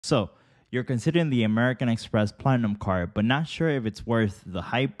So, you're considering the American Express Platinum card, but not sure if it's worth the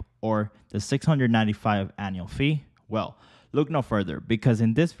hype or the $695 annual fee? Well, look no further because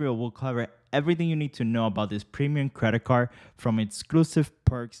in this video we'll cover everything you need to know about this premium credit card, from its exclusive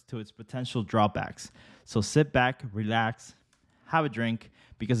perks to its potential drawbacks. So sit back, relax, have a drink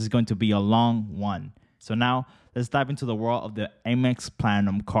because it's going to be a long one. So now let's dive into the world of the Amex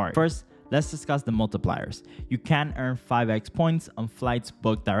Platinum card. First, let's discuss the multipliers. You can earn 5x points on flights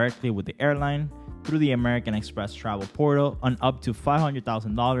booked directly with the airline through the American Express travel portal on up to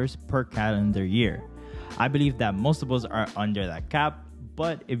 $500,000 per calendar year. I believe that most of us are under that cap,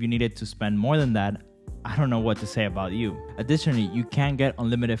 but if you needed to spend more than that, I don't know what to say about you. Additionally, you can get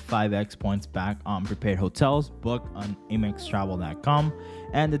unlimited 5x points back on prepaid hotels booked on amextravel.com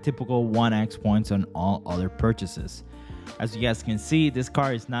and the typical 1x points on all other purchases. As you guys can see, this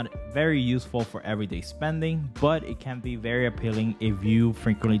card is not very useful for everyday spending, but it can be very appealing if you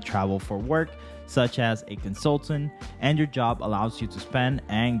frequently travel for work, such as a consultant, and your job allows you to spend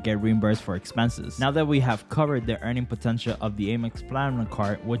and get reimbursed for expenses. Now that we have covered the earning potential of the Amex Platinum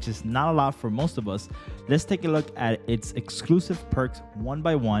card, which is not a lot for most of us, let's take a look at its exclusive perks one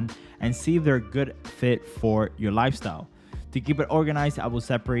by one and see if they're a good fit for your lifestyle. To keep it organized, I will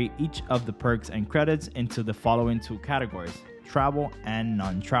separate each of the perks and credits into the following two categories: travel and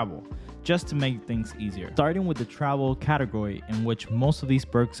non-travel, just to make things easier. Starting with the travel category, in which most of these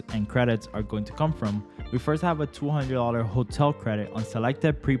perks and credits are going to come from, we first have a $200 hotel credit on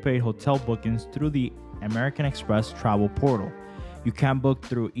selected prepaid hotel bookings through the American Express travel portal. You can book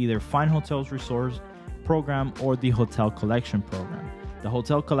through either Fine Hotels Resorts program or the Hotel Collection program. The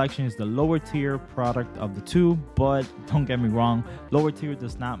Hotel Collection is the lower tier product of the two, but don't get me wrong, lower tier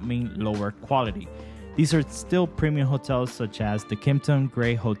does not mean lower quality. These are still premium hotels such as the Kimpton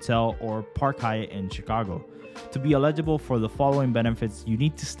Gray Hotel or Park Hyatt in Chicago. To be eligible for the following benefits, you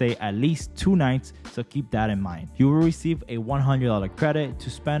need to stay at least 2 nights, so keep that in mind. You will receive a $100 credit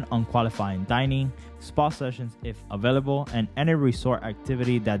to spend on qualifying dining, spa sessions if available, and any resort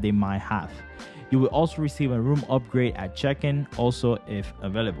activity that they might have. You will also receive a room upgrade at check-in, also if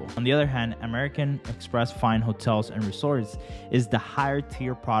available. On the other hand, American Express Fine Hotels and Resorts is the higher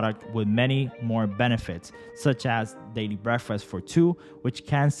tier product with many more benefits, such as daily breakfast for 2, which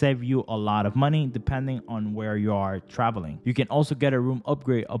can save you a lot of money depending on where you are traveling. You can also get a room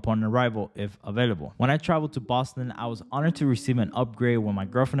upgrade upon arrival if available. When I traveled to Boston, I was honored to receive an upgrade when my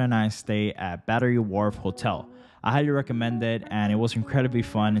girlfriend and I stayed at Battery Wharf Hotel. I highly recommend it, and it was incredibly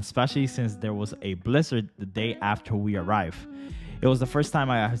fun, especially since there was a blizzard the day after we arrived. It was the first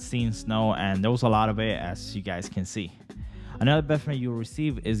time I had seen snow, and there was a lot of it, as you guys can see. Another benefit you'll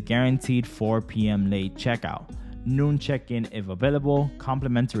receive is guaranteed 4 p.m. late checkout, noon check-in if available,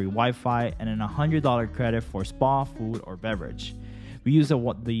 complimentary Wi-Fi, and an $100 credit for spa, food, or beverage. We used the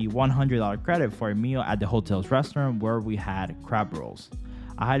 $100 credit for a meal at the hotel's restaurant where we had crab rolls.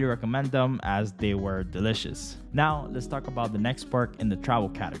 I highly recommend them as they were delicious. Now, let's talk about the next perk in the travel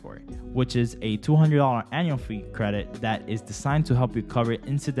category, which is a $200 annual fee credit that is designed to help you cover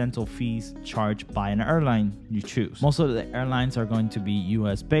incidental fees charged by an airline you choose. Most of the airlines are going to be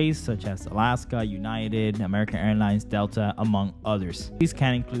US based, such as Alaska, United, American Airlines, Delta, among others. These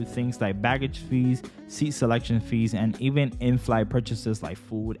can include things like baggage fees, seat selection fees, and even in-flight purchases like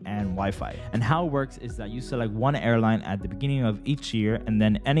food and Wi-Fi. And how it works is that you select one airline at the beginning of each year, and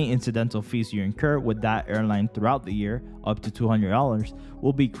then any incidental fees you incur with that airline throughout the year, up to $200,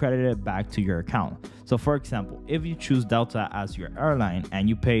 will be credited back to your account. So for example, if you choose Delta as your airline and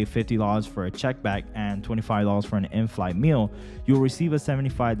you pay $50 for a check bag and $25 for an in-flight meal, you'll receive a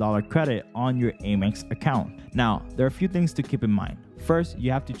 $75 credit on your Amex account. Now, there are a few things to keep in mind. First,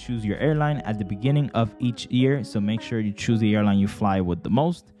 you have to choose your airline at the beginning of each year, so make sure you choose the airline you fly with the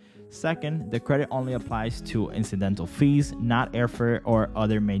most. Second, the credit only applies to incidental fees, not airfare or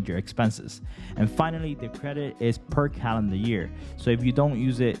other major expenses. And finally, the credit is per calendar year, so if you don't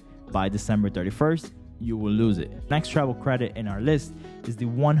use it by December 31st, you will lose it. Next travel credit in our list is the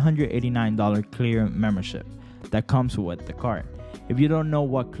 $189 Clear membership that comes with the card. If you don't know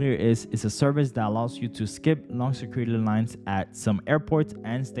what Clear is, it's a service that allows you to skip long security lines at some airports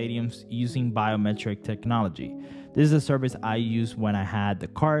and stadiums using biometric technology. This is a service I used when I had the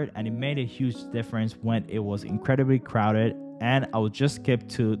card, and it made a huge difference when it was incredibly crowded and I would just skip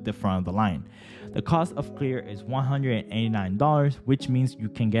to the front of the line. The cost of Clear is $189, which means you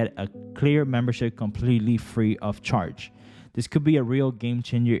can get a Clear membership completely free of charge. This could be a real game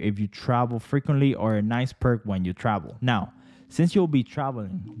changer if you travel frequently, or a nice perk when you travel. Now, since you'll be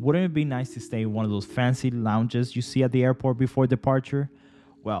traveling, wouldn't it be nice to stay in one of those fancy lounges you see at the airport before departure?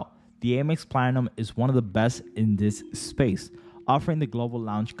 Well, the Amex Platinum is one of the best in this space, offering the Global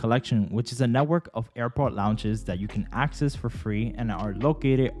Lounge Collection, which is a network of airport lounges that you can access for free and are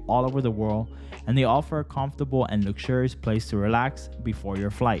located all over the world, and they offer a comfortable and luxurious place to relax before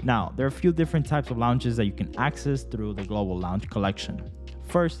your flight. Now, there are a few different types of lounges that you can access through the Global Lounge Collection.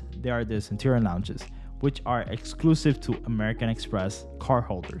 First, there are the Centurion lounges, which are exclusive to American Express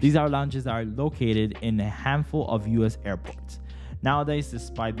cardholders. These are lounges that are located in a handful of US airports. Nowadays,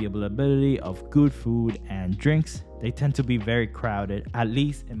 despite the availability of good food and drinks, they tend to be very crowded, at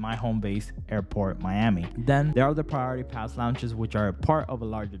least in my home base airport, Miami. Then there are the Priority Pass lounges, which are a part of a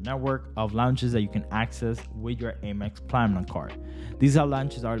larger network of lounges that you can access with your Amex Platinum card. These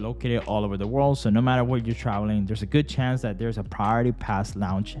lounges are located all over the world, so no matter where you're traveling, there's a good chance that there's a Priority Pass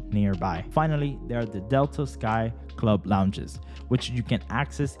lounge nearby. Finally, there are the Delta Sky Club lounges, which you can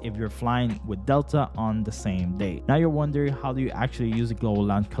access if you're flying with Delta on the same day. Now you're wondering, how do you actually use the Global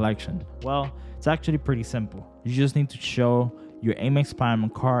Lounge Collection? Well, it's actually pretty simple. You just need to show your Amex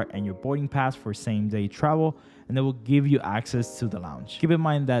Platinum card and your boarding pass for same-day travel, and they will give you access to the lounge. Keep in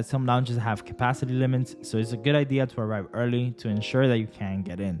mind that some lounges have capacity limits, so it's a good idea to arrive early to ensure that you can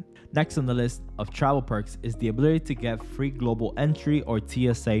get in. Next on the list of travel perks is the ability to get free global entry or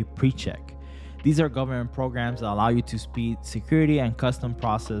TSA pre-check. These are government programs that allow you to speed security and custom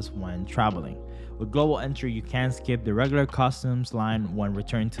process when traveling. With global entry, you can skip the regular customs line when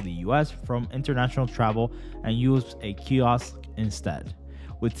returning to the US from international travel and use a kiosk instead.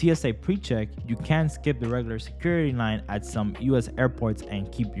 With TSA PreCheck, you can skip the regular security line at some US airports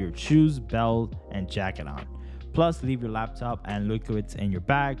and keep your shoes, belt, and jacket on. Plus, leave your laptop and liquids in your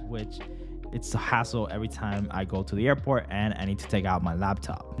bag, which it's a hassle every time I go to the airport and I need to take out my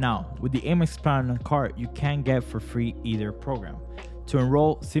laptop. Now, with the Amex Platinum card, you can get for free either program. To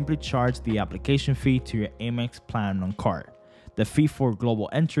enroll, simply charge the application fee to your Amex Platinum card. The fee for global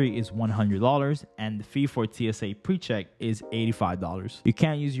entry is $100 and the fee for TSA PreCheck is $85. You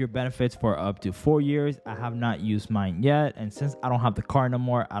can use your benefits for up to 4 years. I have not used mine yet, and since I don't have the card no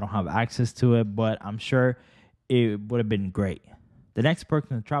more, I don't have access to it, but I'm sure it would have been great. The next perks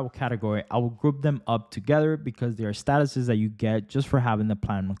in the travel category, I will group them up together because they are statuses that you get just for having the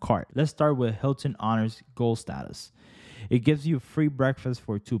Platinum card. Let's start with Hilton Honors Gold status. It gives you free breakfast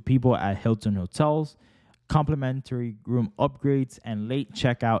for 2 people at Hilton hotels, complimentary room upgrades, and late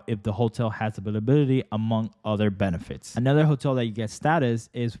checkout if the hotel has availability, among other benefits. Another hotel that you get status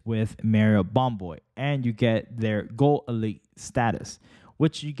is with Marriott Bonvoy, and you get their Gold Elite status,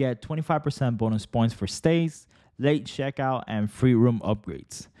 which you get 25% bonus points for stays, late checkout, and free room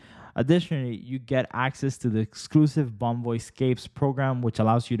upgrades. Additionally, you get access to the exclusive Bonvoy Escapes program, which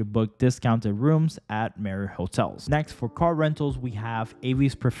allows you to book discounted rooms at Marriott hotels. Next, for car rentals, we have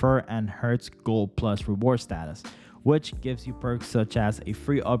Avis Prefer and Hertz Gold Plus reward status, which gives you perks such as a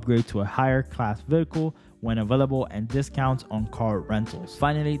free upgrade to a higher class vehicle when available and discounts on car rentals.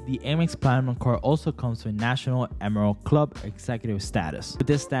 Finally, the Amex Platinum card also comes with National Emerald Club Executive status. With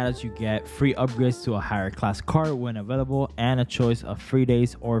this status, you get free upgrades to a higher class car when available and a choice of free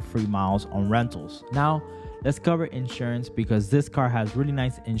days or free miles on rentals. Now, let's cover insurance because this card has really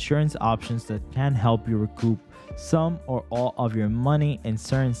nice insurance options that can help you recoup some or all of your money in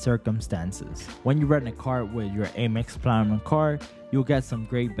certain circumstances. When you rent a car with your Amex Platinum card, you'll get some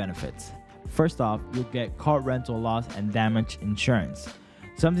great benefits. First off, you'll get car rental loss and damage insurance.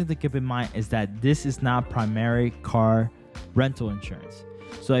 Something to keep in mind is that this is not primary car rental insurance.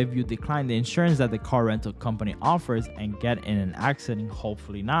 So if you decline the insurance that the car rental company offers and get in an accident,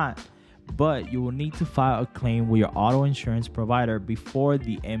 hopefully not, but you will need to file a claim with your auto insurance provider before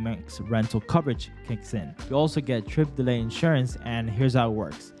the Amex rental coverage kicks in. You also get trip delay insurance, and here's how it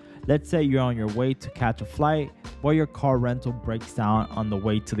works. Let's say you're on your way to catch a flight, but your car rental breaks down on the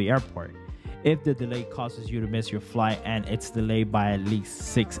way to the airport. If the delay causes you to miss your flight and it's delayed by at least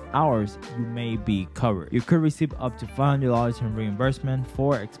 6 hours, you may be covered. You could receive up to $500 in reimbursement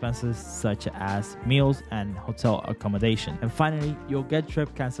for expenses such as meals and hotel accommodation. And finally, you'll get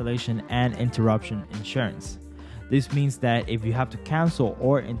trip cancellation and interruption insurance. This means that if you have to cancel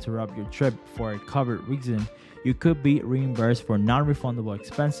or interrupt your trip for a covered reason, you could be reimbursed for non-refundable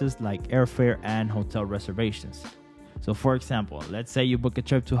expenses like airfare and hotel reservations. So for example, let's say you book a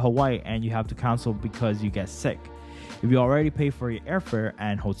trip to Hawaii and you have to cancel because you get sick. If you already pay for your airfare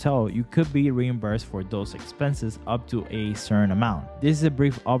and hotel, you could be reimbursed for those expenses up to a certain amount. This is a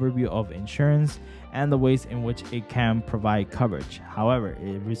brief overview of insurance and the ways in which it can provide coverage. However,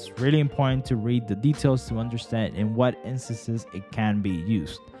 it is really important to read the details to understand in what instances it can be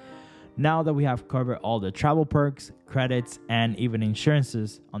used. Now that we have covered all the travel perks, credits, and even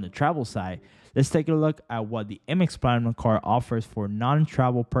insurances on the travel side, let's take a look at what the Amex Platinum card offers for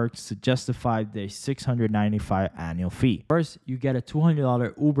non-travel perks to justify their $695 annual fee. First, you get a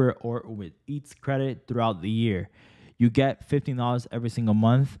 $200 Uber or Uber Eats credit throughout the year. You get $15 every single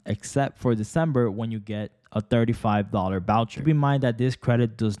month, except for December when you get a $35 voucher. Keep in mind that this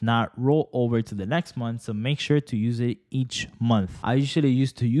credit does not roll over to the next month, so make sure to use it each month. I usually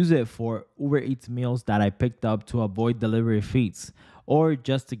used to use it for Uber Eats meals that I picked up to avoid delivery fees, or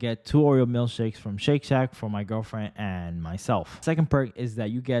just to get 2 Oreo milkshakes from Shake Shack for my girlfriend and myself. Second perk is that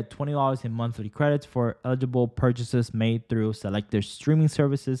you get $20 in monthly credits for eligible purchases made through selected streaming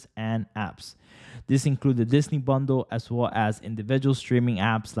services and apps. This includes the Disney bundle as well as individual streaming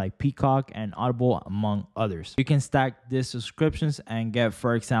apps like Peacock and Audible, among others. You can stack these subscriptions and get,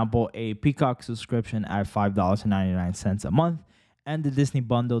 for example, a Peacock subscription at $5.99 a month, and the Disney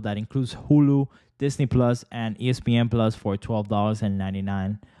bundle that includes Hulu, Disney Plus, and ESPN Plus for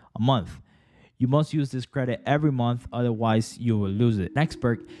 $12.99 a month. You must use this credit every month, otherwise you will lose it. Next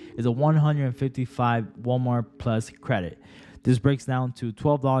perk is a 155 Walmart Plus credit. This breaks down to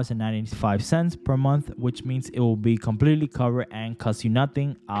 $12.95 per month, which means it will be completely covered and cost you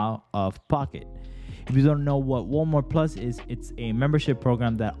nothing out of pocket. If you don't know what Walmart Plus is, it's a membership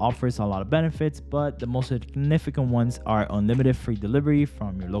program that offers a lot of benefits, but the most significant ones are unlimited free delivery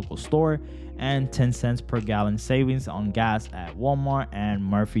from your local store and 10 cents per gallon savings on gas at Walmart and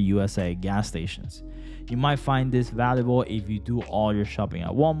Murphy USA gas stations. You might find this valuable if you do all your shopping at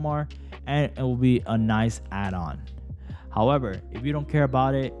Walmart, and it will be a nice add-on. However, if you don't care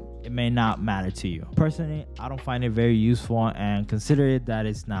about it, it may not matter to you. Personally, I don't find it very useful and consider it that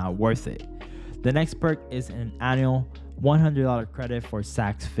it's not worth it. The next perk is an annual $100 credit for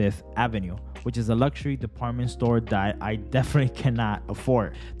Saks Fifth Avenue, which is a luxury department store that I definitely cannot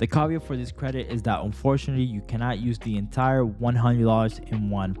afford. The caveat for this credit is that unfortunately you cannot use the entire $100 in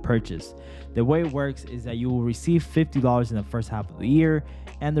one purchase. The way it works is that you will receive $50 in the first half of the year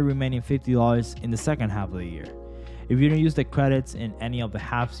and the remaining $50 in the second half of the year. If you don't use the credits in any of the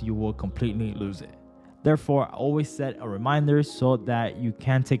halves, you will completely lose it. Therefore, always set a reminder so that you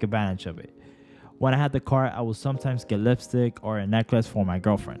can take advantage of it. When I had the card, I would sometimes get lipstick or a necklace for my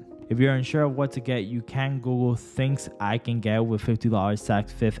girlfriend. If you're unsure of what to get, you can Google things I can get with $50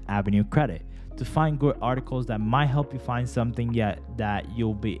 Saks Fifth Avenue credit to find good articles that might help you find something yet that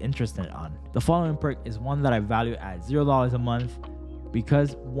you'll be interested on. The following perk is one that I value at $0 a month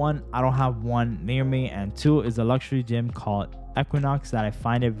because 1, I don't have one near me, and 2, is a luxury gym called Equinox that I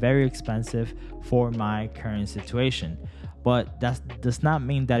find it very expensive for my current situation. But that does not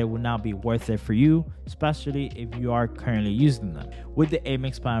mean that it will not be worth it for you, especially if you are currently using them. With the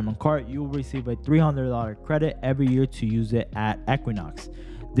Amex Platinum card, you will receive a $300 credit every year to use it at Equinox.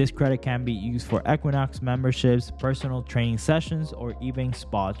 This credit can be used for Equinox memberships, personal training sessions, or even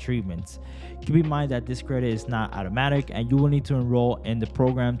spa treatments. Keep in mind that this credit is not automatic and you will need to enroll in the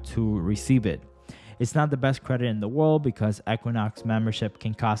program to receive it. It's not the best credit in the world because Equinox membership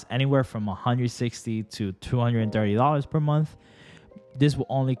can cost anywhere from $160 to $230 per month. This will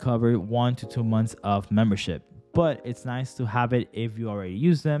only cover 1 to 2 months of membership, but it's nice to have it if you already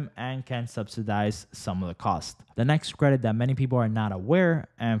use them and can subsidize some of the cost. The next credit that many people are not aware,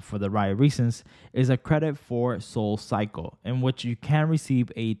 and for the right reasons, is a credit for SoulCycle, in which you can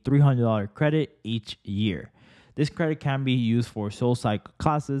receive a $300 credit each year. This credit can be used for SoulCycle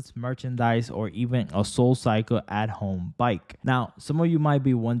classes, merchandise, or even a SoulCycle at-home bike. Now, some of you might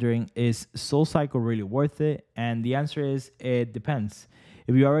be wondering, is SoulCycle really worth it? And the answer is, it depends.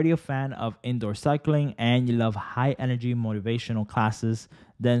 If you're already a fan of indoor cycling and you love high-energy motivational classes,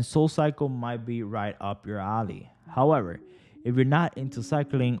 then SoulCycle might be right up your alley. However, if you're not into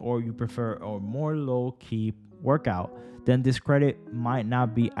cycling or you prefer a more low-key workout, then this credit might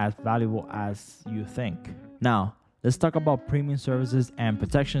not be as valuable as you think. Now, let's talk about premium services and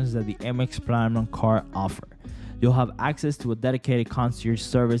protections that the Amex Platinum card offer. You'll have access to a dedicated concierge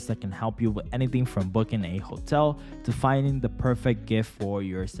service that can help you with anything from booking a hotel to finding the perfect gift for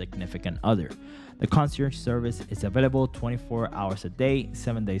your significant other. The concierge service is available 24 hours a day,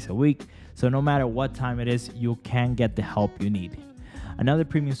 7 days a week, so no matter what time it is, you can get the help you need. Another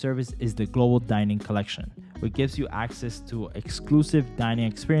premium service is the Global Dining Collection, which gives you access to exclusive dining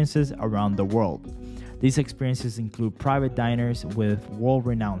experiences around the world. These experiences include private diners with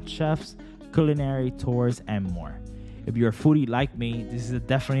world-renowned chefs, culinary tours, and more. If you're a foodie like me, this is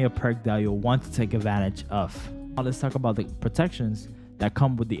definitely a perk that you'll want to take advantage of. Now let's talk about the protections that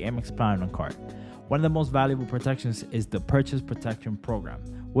come with the Amex Platinum card. One of the most valuable protections is the Purchase Protection Program,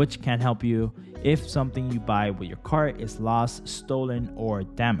 which can help you if something you buy with your car is lost, stolen, or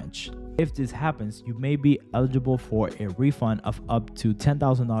damaged. If this happens, you may be eligible for a refund of up to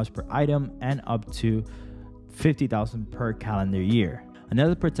 $10,000 per item and up to $50,000 per calendar year.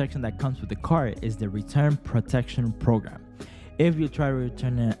 Another protection that comes with the car is the Return Protection Program. If you try to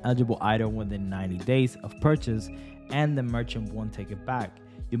return an eligible item within 90 days of purchase and the merchant won't take it back,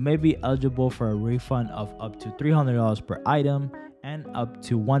 you may be eligible for a refund of up to $300 per item and up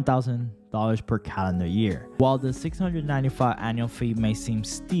to $1,000 per calendar year. While the $695 annual fee may seem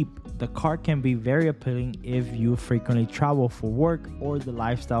steep, the card can be very appealing if you frequently travel for work or the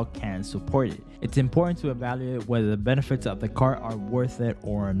lifestyle can support it. It's important to evaluate whether the benefits of the card are worth it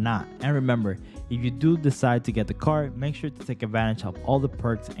or not. And remember, if you do decide to get the card, make sure to take advantage of all the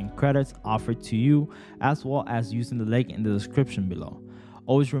perks and credits offered to you, as well as using the link in the description below.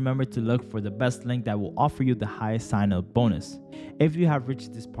 Always remember to look for the best link that will offer you the highest sign-up bonus. If you have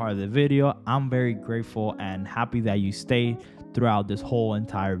reached this part of the video, I'm very grateful and happy that you stayed throughout this whole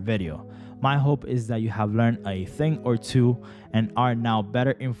entire video. My hope is that you have learned a thing or two and are now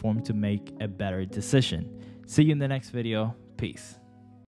better informed to make a better decision. See you in the next video. Peace.